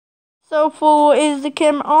So full, is the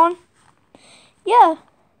camera on? Yeah.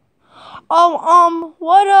 Oh,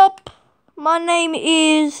 what up? My name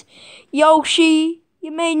is Yoshi.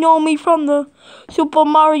 You may know me from the Super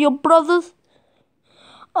Mario Brothers.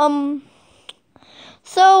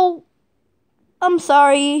 So, I'm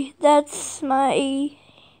sorry. That's my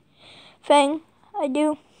thing I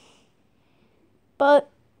do. But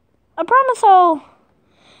I promise I'll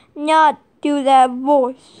not do that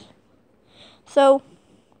voice. So,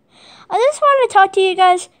 I just wanted to talk to you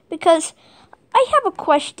guys because I have a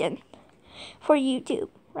question for YouTube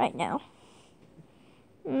right now.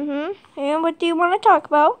 And what do you want to talk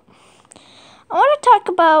about? I want to talk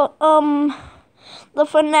about the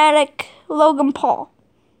fanatic Logan Paul.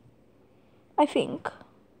 I think.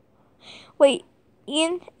 Wait,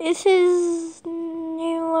 Ian, is his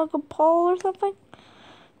name Logan Paul or something?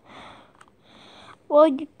 Well,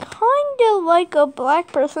 you kinda like a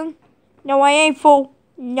black person. No, I ain't, fool.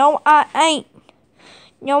 No, I ain't.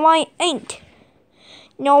 No, I ain't.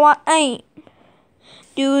 No, I ain't.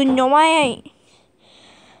 Dude, no, I ain't.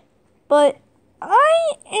 But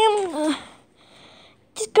I am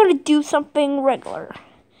just gonna do something regular.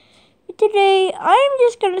 Today, I'm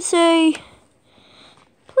just gonna say,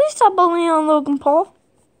 please stop bullying on Logan Paul.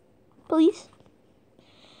 Please.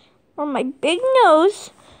 Or my big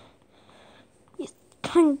nose. He's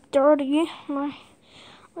kind of dirty.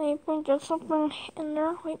 Let me think there's something in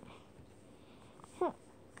there. Wait. Come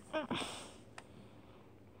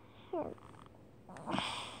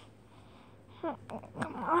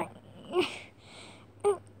on.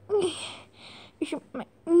 You should my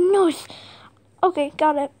nose. Okay,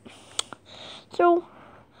 got it. So,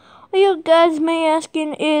 what you guys may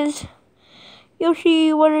asking is,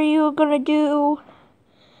 Yoshi, what are you gonna do?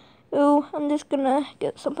 Oh, I'm just gonna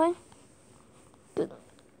get something.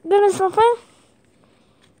 Getting something.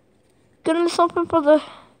 Getting something for the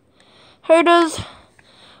haters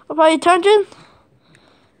of my attention.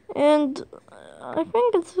 And I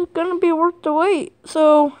think it's gonna be worth the wait.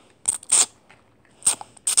 So,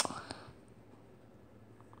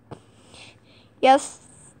 yes,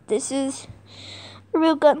 this is a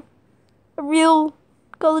real gun. A real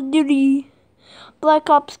Call of Duty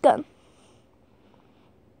Black Ops gun.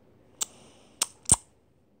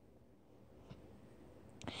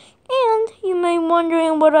 And you may be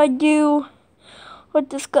wondering what I do with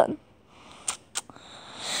this gun.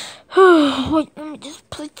 Wait, let me just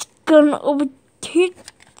put the gun over here.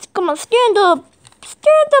 Come on, stand up.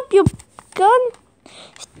 Stand up, you gun.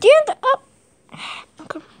 Stand up.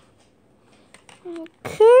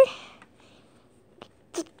 Okay.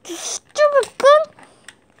 The stupid gun.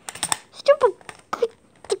 Stupid gun.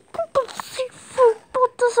 The stupid seafood.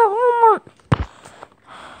 Bought this at Walmart.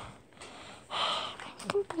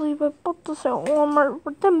 I can't believe I bought this at Walmart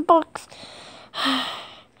for $10.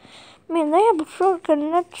 Man, they have short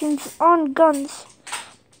connections on guns.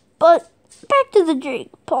 But back to the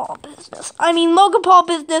Jake Paul business. I mean, Logan Paul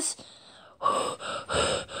business.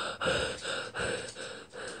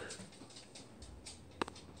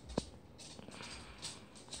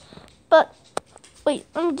 But wait,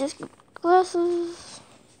 let me just get glasses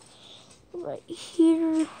right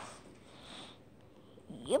here.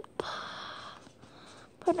 Yep.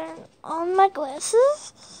 Put on my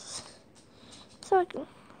glasses so I can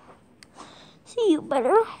see you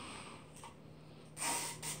better.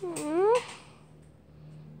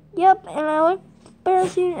 Yep, and I look better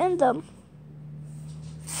seeing in them.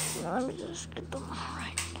 Now let me just get them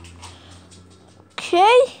right.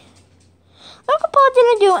 Okay. Logan Paul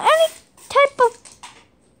didn't do any type of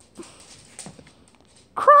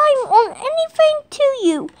crime or anything to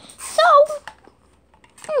you. So,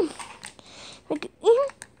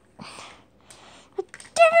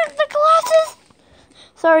 the glasses.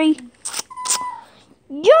 Sorry.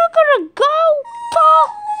 You're gonna go, Paul.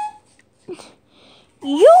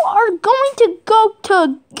 You are going to go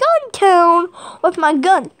to Gun Town with my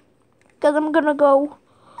gun. Because I'm gonna go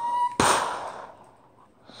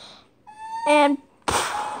and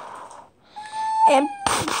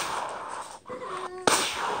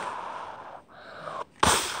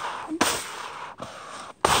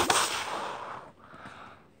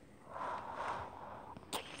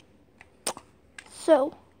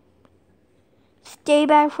so stay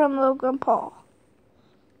back from Logan Paul.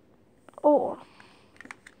 Or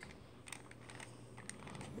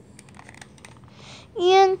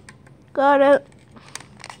Ian, got it.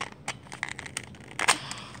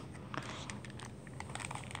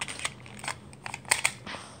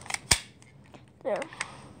 There.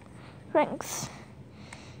 Thanks.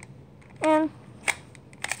 And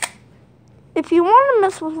if you want to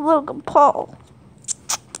mess with Logan Paul,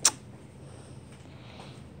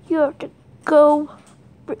 You have to go.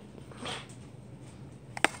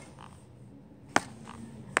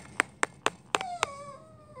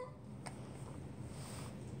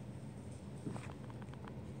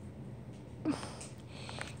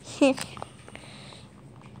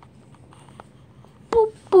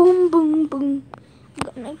 Boom, boom, boom, boom.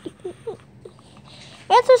 And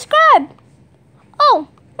subscribe. Oh,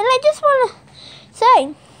 and I just want to say,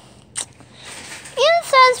 Ian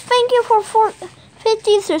says thank you for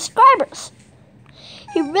 50 subscribers.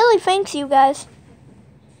 He really thanks you guys.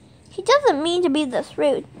 He doesn't mean to be this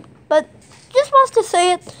rude, but just wants to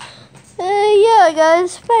say it. Yeah,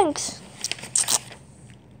 guys, thanks.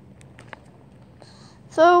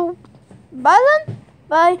 So, bye then.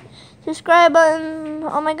 Bye. Subscribe button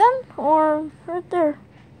on my gun or right there.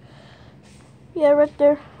 Yeah, right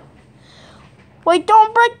there. Wait,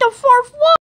 don't break the fourth wall.